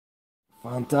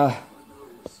Fanta.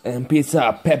 En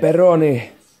pizza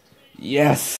pepperoni.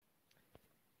 Yes.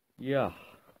 Ja.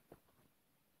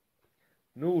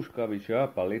 Nu ska vi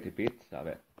köpa lite pizza,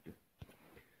 vet du.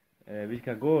 Vi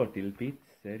ska gå till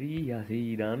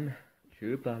pizzeria-sidan.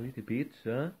 Köpa lite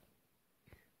pizza.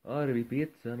 Har vi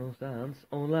pizza någonstans?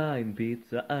 Online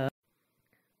pizza.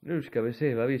 Nu ska vi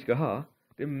se vad vi ska ha.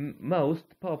 Det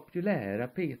most populära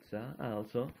pizza,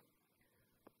 alltså.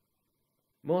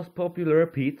 Most popular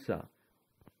pizza.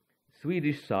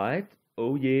 Swedish site.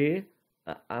 Oh yeah.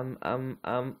 I'm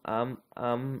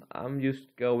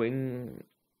just going.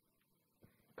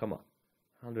 Come on.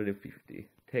 150.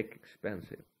 Take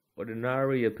expensive.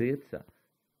 Ordinary pizza.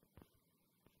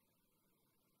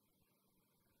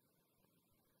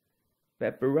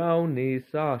 Pepperoni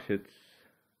sausage.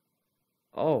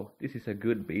 Oh, this is a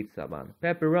good pizza, man.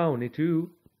 Pepperoni too.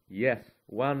 Yes.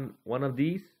 One of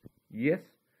these. Yes.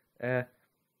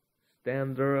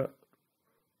 Standard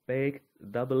baked,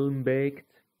 double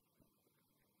baked.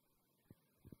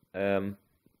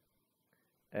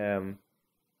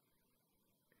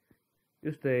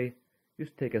 Just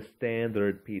take a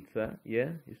standard pizza. Yeah,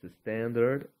 just a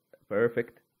standard.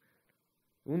 Perfect.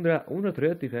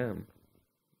 135.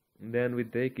 And then we're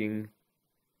taking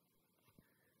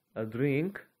a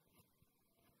drink.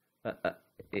 A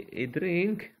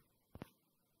drink.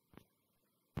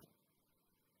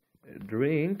 A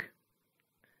drink.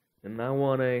 And I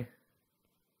want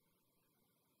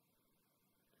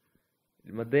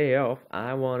my day off.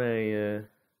 I want a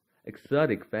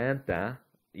exotic Fanta.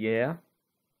 Yeah.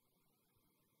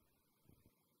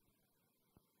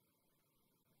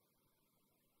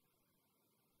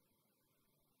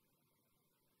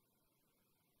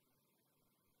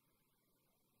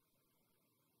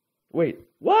 Wait,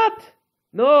 what?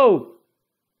 No!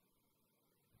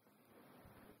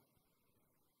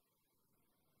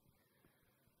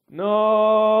 No!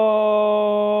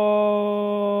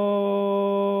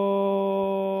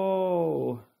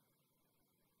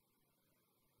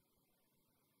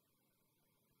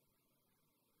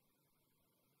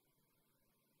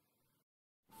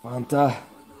 Fanta.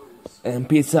 En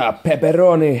pizza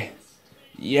pepperoni.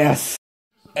 Yes.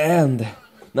 And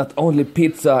not only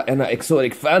pizza and an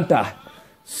exotic Fanta.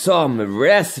 Some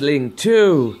wrestling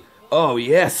too. Oh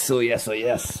yes, oh yes, oh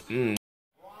yes.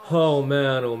 Oh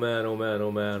man, oh man, oh man,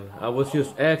 oh man. I was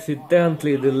just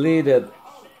accidentally deleted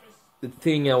the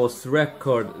thing I was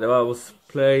that I was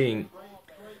playing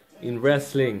in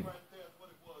wrestling.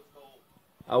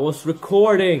 I was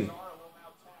recording.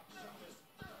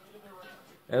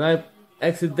 And I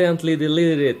accidentally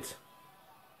deleted it.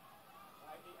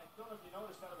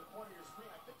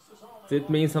 It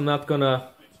means I'm not gonna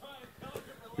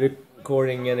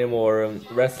recording anymore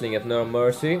wrestling at No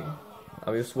Mercy.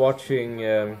 I'm just watching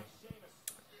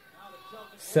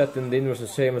Seth and Dean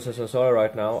vs. Sheamus as I saw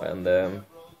right now, and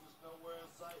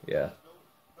yeah,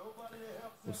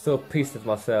 I'm so pissed at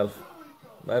myself.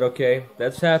 But okay,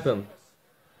 that's happened.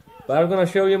 But I'm gonna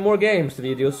show you more games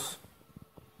videos.